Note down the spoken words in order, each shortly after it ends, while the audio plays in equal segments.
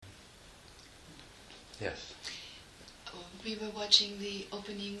Yes. We were watching the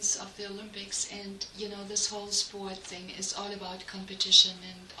openings of the Olympics, and this whole sport thing is all about competition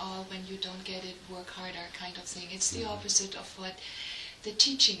and all when you don't get it, work harder kind of thing. It's the opposite of what the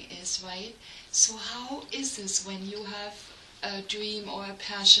teaching is, right? So how is this when you have a dream or a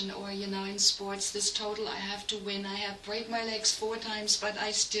passion, or in sports, this total, I have to win, I have break my legs 4 times, but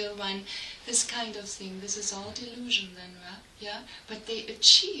I still run, this kind of thing. This is all delusion then, right? Yeah? But they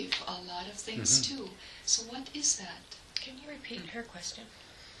achieve a lot of things too. So what is that? Can you repeat her question?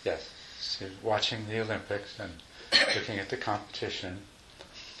 Yes. So watching the Olympics and looking at the competition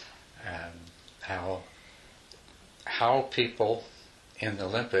and how people in the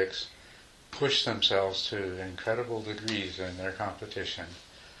Olympics push themselves to incredible degrees in their competition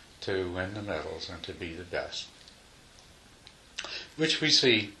to win the medals and to be the best, which we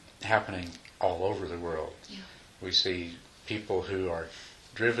see happening all over the world. Yeah. We see people who are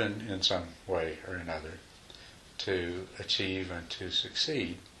driven in some way or another to achieve and to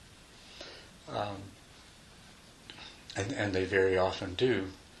succeed, and they very often do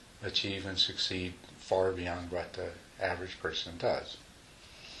achieve and succeed far beyond what the average person does.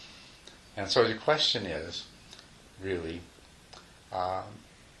 And so the question is, really,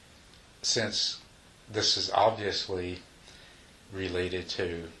 since this is obviously related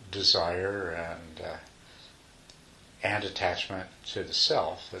to desire and attachment to the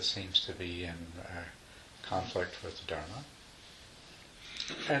self that seems to be in conflict with the Dharma,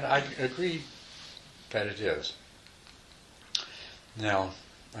 and I agree that it is. Now,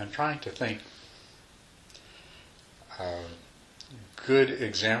 I'm trying to think good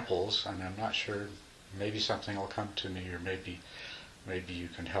examples, and I'm not sure, maybe something will come to me, or maybe you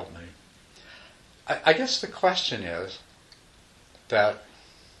can help me. I guess the question is that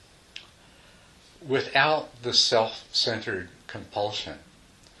without the self-centered compulsion,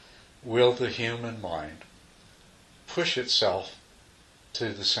 will the human mind push itself to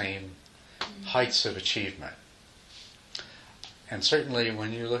the same heights of achievement? And certainly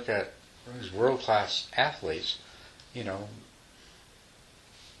when you look at these world-class athletes,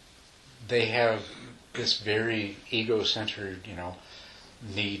 they have this very ego-centered,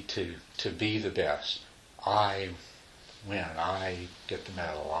 need to be the best. I win. I get the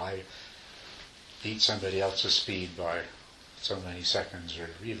medal. I beat somebody else's speed by so many seconds or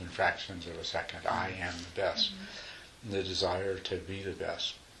even fractions of a second. I am the best. Mm-hmm. The desire to be the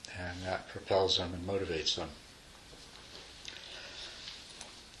best. And that propels them and motivates them.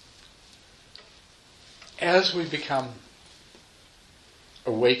 As we become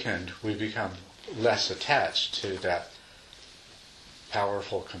awakened, we become less attached to that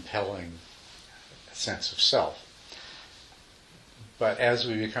powerful, compelling sense of self. But as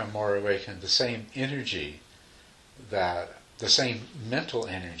we become more awakened, the same energy, the same mental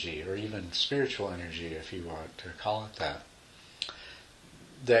energy, or even spiritual energy, if you want to call it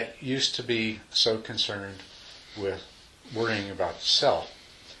that used to be so concerned with worrying about the self,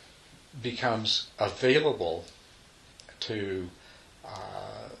 becomes available to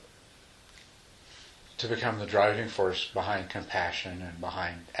become the driving force behind compassion and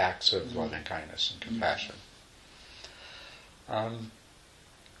behind acts of loving kindness and compassion.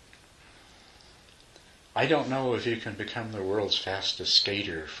 I don't know if you can become the world's fastest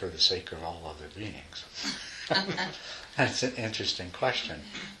skater for the sake of all other beings. That's an interesting question.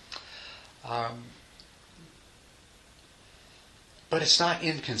 But it's not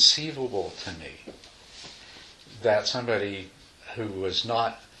inconceivable to me that somebody who was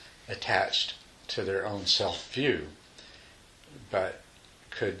not attached to their own self-view, but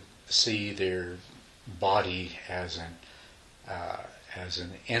could see their body as an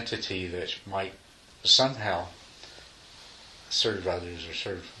entity that might somehow serve others or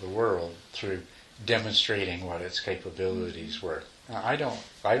serve the world through demonstrating what its capabilities were. Now, I don't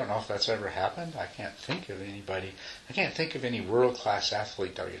know if that's ever happened. I can't think of any world-class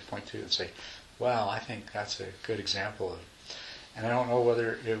athlete that I could point to and say, wow, I think that's a good example of, and I don't know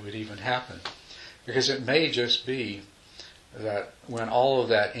whether it would even happen. Because it may just be that when all of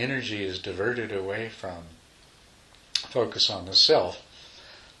that energy is diverted away from focus on the self,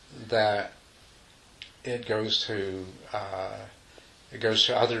 that it goes to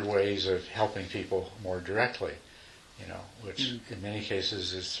other ways of helping people more directly, which in many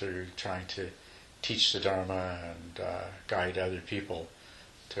cases is through trying to teach the Dharma and guide other people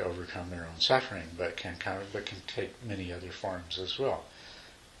to overcome their own suffering, but can take many other forms as well.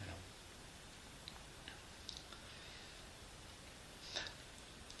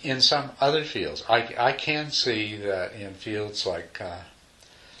 In some other fields, I can see that in fields like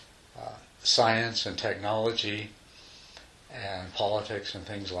science and technology and politics and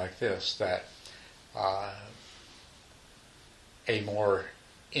things like this, that a more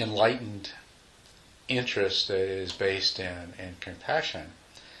enlightened interest that is based in compassion,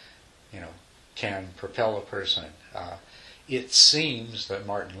 can propel a person. It seems that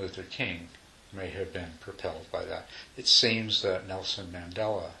Martin Luther King may have been propelled by that. It seems that Nelson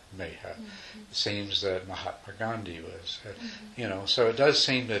Mandela may have. It seems that Mahatma Gandhi was. So it does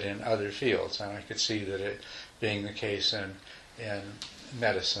seem that in other fields, and I could see that it being the case in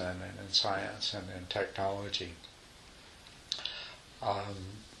medicine and in science and in technology.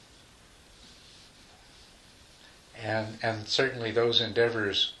 And certainly those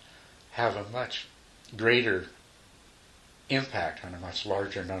endeavors have a much greater impact on a much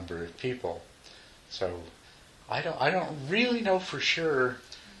larger number of people. So I don't really know for sure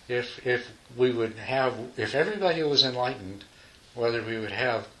if we would have, if everybody was enlightened, whether we would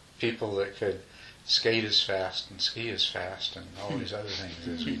have people that could skate as fast and ski as fast and all these other things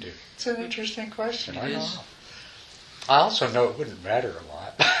as we do. It's an interesting question. I don't know. I also know it wouldn't matter a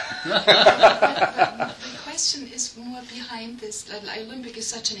lot. The question is more behind this. Olympic is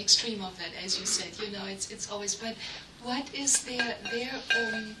such an extreme of that, as you said. It's always. But what is their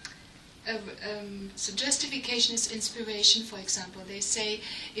so justification is inspiration. For example, they say,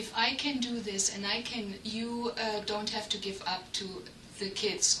 if I can do this and you don't have to give up to the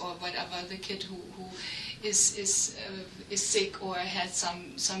kids or whatever, the kid who is sick or has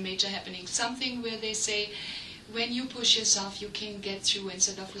some major happening. Something where they say, when you push yourself, you can get through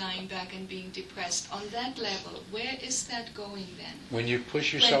instead of lying back and being depressed. On that level, where is that going then? When you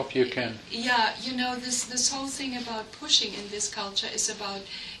push yourself, you can... Yeah, this whole thing about pushing in this culture is about,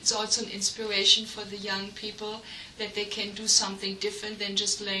 it's also an inspiration for the young people that they can do something different than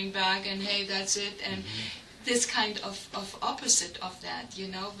just laying back and, hey, that's it. And this kind of opposite of that,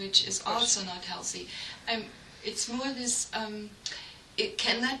 which is also not healthy. It's more this, it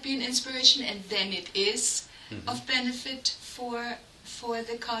cannot be an inspiration, and then it is of benefit for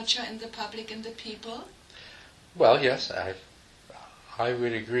the culture and the public and the people? Well, yes, I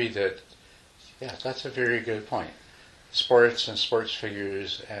would agree that, that's a very good point. Sports and sports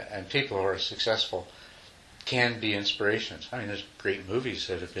figures and people who are successful can be inspirations. I mean, there's great movies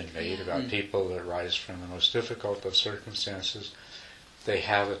that have been made about people that rise from the most difficult of circumstances. They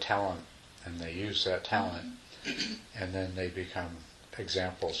have a talent, and they use that talent, and then they become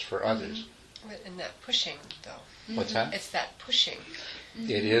examples for others. And that pushing, though. What's that? It's that pushing.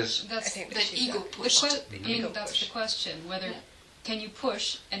 It is. That's that ego push. that's the question. Whether can you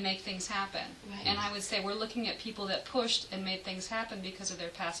push and make things happen? Right. And I would say we're looking at people that pushed and made things happen because of their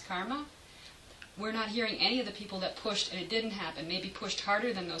past karma. We're not hearing any of the people that pushed and it didn't happen. Maybe pushed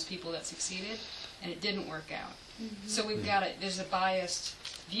harder than those people that succeeded and it didn't work out. So we've got there's a biased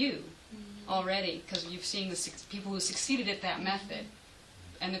view already because you've seen the people who succeeded at that method.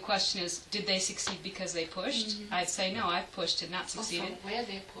 And the question is, did they succeed because they pushed? I'd say no, I've pushed and not succeeded. Or from where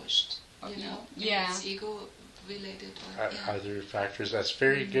they pushed, Yeah. It's ego related. Other factors. That's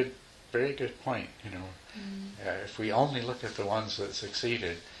very good point. If we only look at the ones that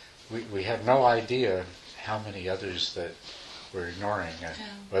succeeded, we have no idea how many others that we're ignoring,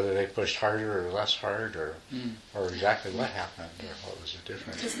 whether they pushed harder or less hard, or exactly what happened, or what was the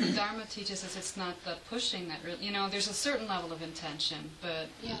difference. Because the Dharma teaches us it's not the pushing that really, there's a certain level of intention, but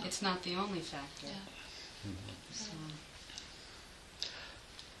it's not the only factor. So.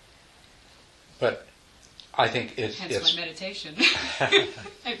 But I think it's... Hence my meditation.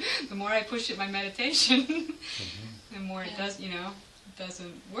 The more I push at my meditation, the more it does, it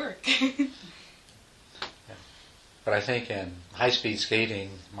doesn't work. But I think in high-speed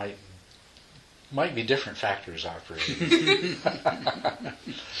skating might be different factors operating.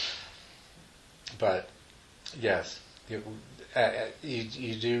 But yes,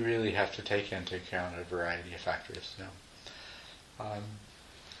 you do really have to take into account a variety of factors.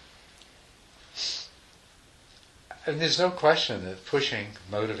 And there's no question that pushing,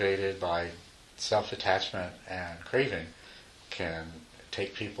 motivated by self-attachment and craving, can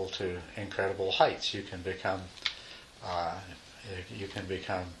take people to incredible heights. You can become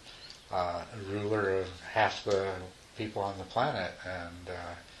a ruler of half the people on the planet, and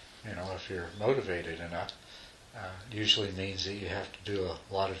if you're motivated enough, usually means that you have to do a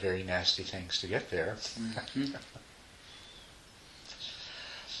lot of very nasty things to get there.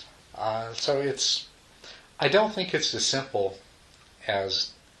 So I don't think it's as simple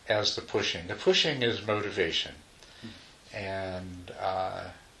as the pushing. The pushing is motivation, and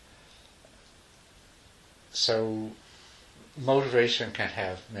so motivation can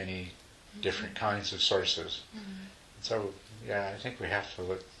have many different kinds of sources. So, I think we have to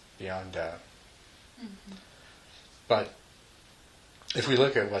look beyond that. But if we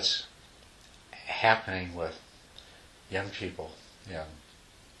look at what's happening with young people in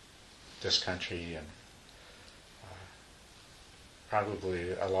this country and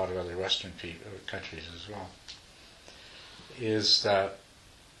probably a lot of other Western countries as well, is that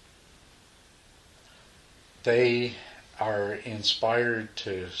they are inspired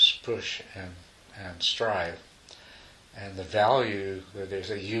to push and strive, and the value that is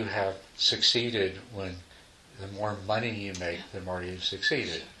that you have succeeded when the more money you make, the more you've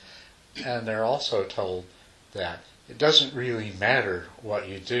succeeded. And they're also told that it doesn't really matter what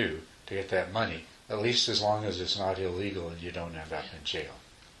you do to get that money, at least as long as it's not illegal and you don't end up in jail.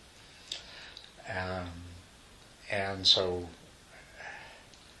 And so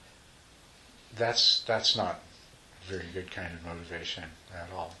that's not a very good kind of motivation at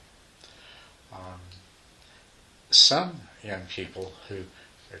all. Some young people who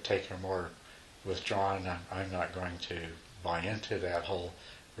are taken more withdrawn, I'm not going to buy into that whole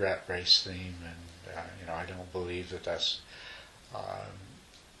rat race theme, and I don't believe that that's.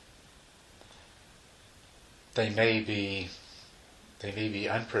 They may be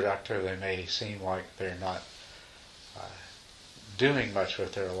unproductive. They may seem like they're not doing much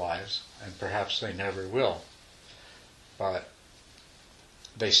with their lives, and perhaps they never will. But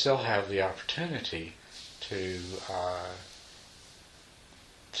they still have the opportunity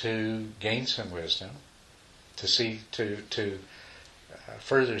to gain some wisdom, to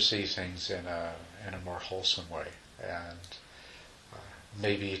further see things in a more wholesome way, and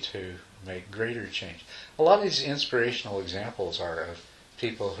maybe to make greater change. A lot of these inspirational examples are of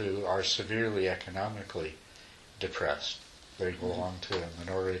people who are severely economically depressed. They belong to a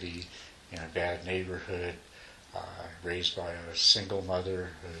minority in a bad neighborhood, raised by a single mother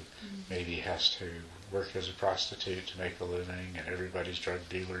who maybe has to work as a prostitute to make a living, and everybody's drug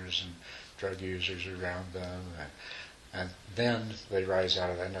dealers and drug users around them, and then they rise out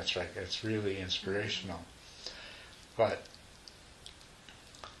of that, and that's right, it's really inspirational. But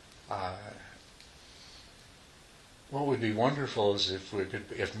what would be wonderful is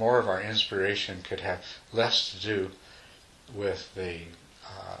if more of our inspiration could have less to do with the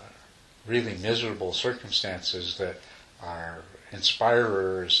really miserable circumstances that our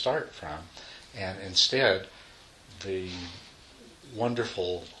inspirers start from, and instead the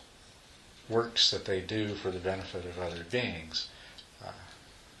wonderful works that they do for the benefit of other beings.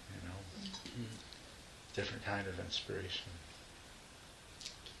 Different kind of inspiration.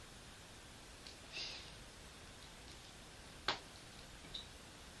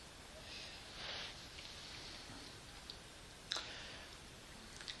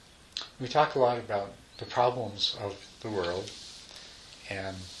 We talk a lot about the problems of the world,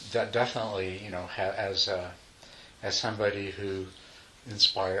 and that definitely, as somebody who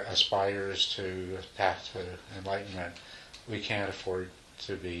aspires to a path to enlightenment, we can't afford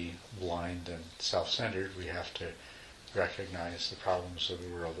to be blind and self-centered. We have to recognize the problems of the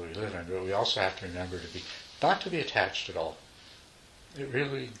world that we live in, but we also have to remember not to be attached at all. It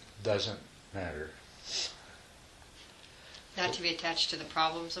really doesn't matter. Not to be attached to the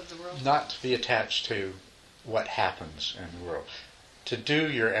problems of the world? Not to be attached to what happens in the world. To do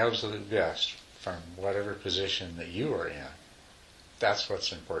your absolute best from whatever position that you are in. That's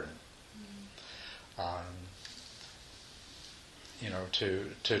what's important.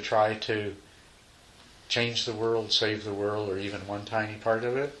 To try to change the world, save the world, or even one tiny part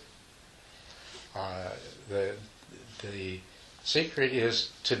of it. The secret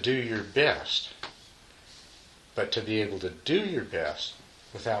is to do your best, but to be able to do your best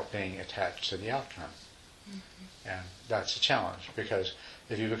without being attached to the outcome. And that's a challenge, because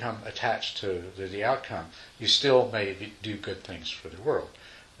if you become attached to the outcome, you still may do good things for the world,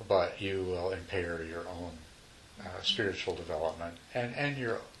 but you will impair your own spiritual development and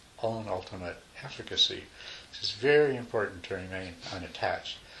your own ultimate efficacy. It's very important to remain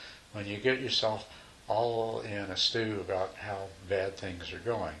unattached. When you get yourself all in a stew about how bad things are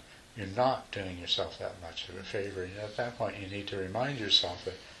going, you're not doing yourself that much of a favor. And at that point, you need to remind yourself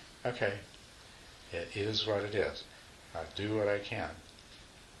that, okay, it is what it is. I'll do what I can.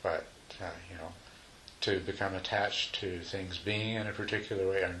 But, to become attached to things being in a particular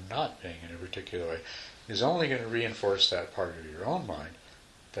way or not being in a particular way is only going to reinforce that part of your own mind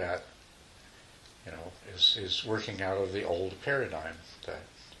that, is working out of the old paradigm that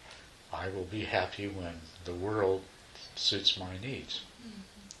I will be happy when the world suits my needs.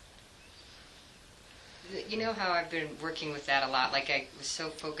 You know how I've been working with that a lot? Like, I was so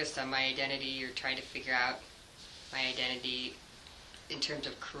focused on my identity, or trying to figure out my identity in terms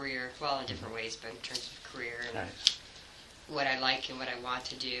of career, in different ways, but in terms of career and what I like and what I want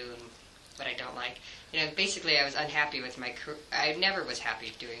to do. And what I don't like. Basically I was unhappy with my career. I never was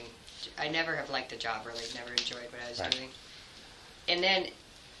happy I never have liked the job really, never enjoyed what I was doing. And then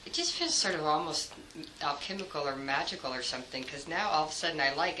it just feels sort of almost alchemical or magical or something, because now all of a sudden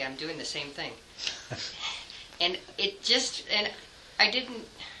I like it, I'm doing the same thing. And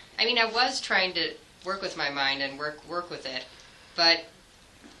I was trying to work with my mind and work with it, but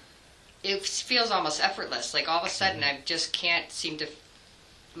it feels almost effortless. Like all of a sudden I just can't seem to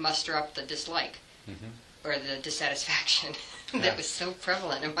muster up the dislike or the dissatisfaction that was so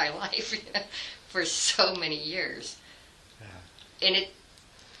prevalent in my life for so many years. Yeah. And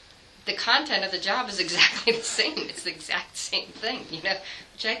the content of the job is exactly the same. It's the exact same thing,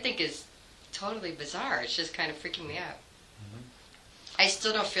 which I think is totally bizarre. It's just kind of freaking me out. I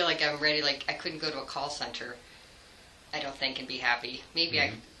still don't feel like I'm ready. Like I couldn't go to a call center, I don't think, and be happy. Maybe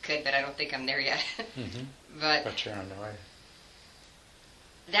I could, but I don't think I'm there yet. But you're on the way.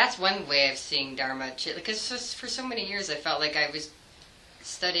 That's one way of seeing Dharma. Because for so many years I felt like I was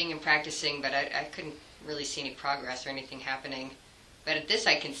studying and practicing, but I couldn't really see any progress or anything happening. But at this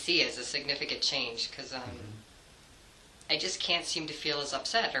I can see as a significant change, because I just can't seem to feel as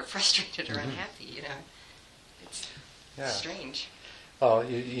upset or frustrated or unhappy, It's strange. Well,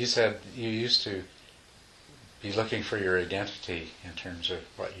 you said you used to be looking for your identity in terms of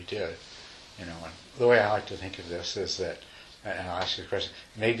what you did. And the way I like to think of this is that, and I'll ask you a question,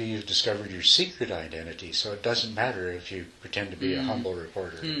 maybe you've discovered your secret identity, so it doesn't matter if you pretend to be a humble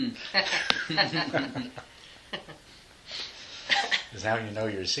reporter. Because now you know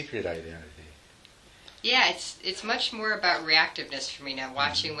your secret identity. Yeah, it's much more about reactiveness for me now,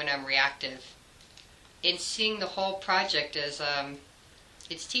 watching when I'm reactive. And seeing the whole project as,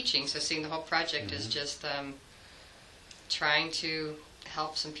 it's teaching, so seeing the whole project as just trying to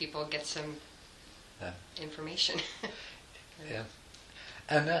help some people get some information. Yeah.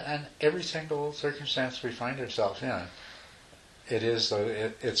 And every single circumstance we find ourselves in,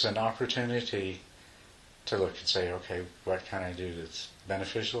 it's an opportunity to look and say, okay, what can I do that's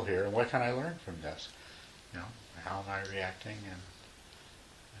beneficial here, and what can I learn from this? How am I reacting?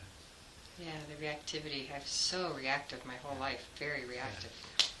 Yeah, the reactivity. I'm so reactive my whole life, very reactive.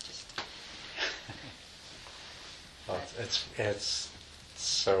 Just. Well, it's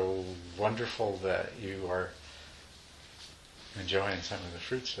so wonderful that you are enjoying some of the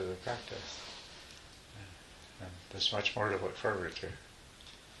fruits of the practice. And there's much more to look forward to.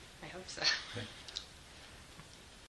 I hope so.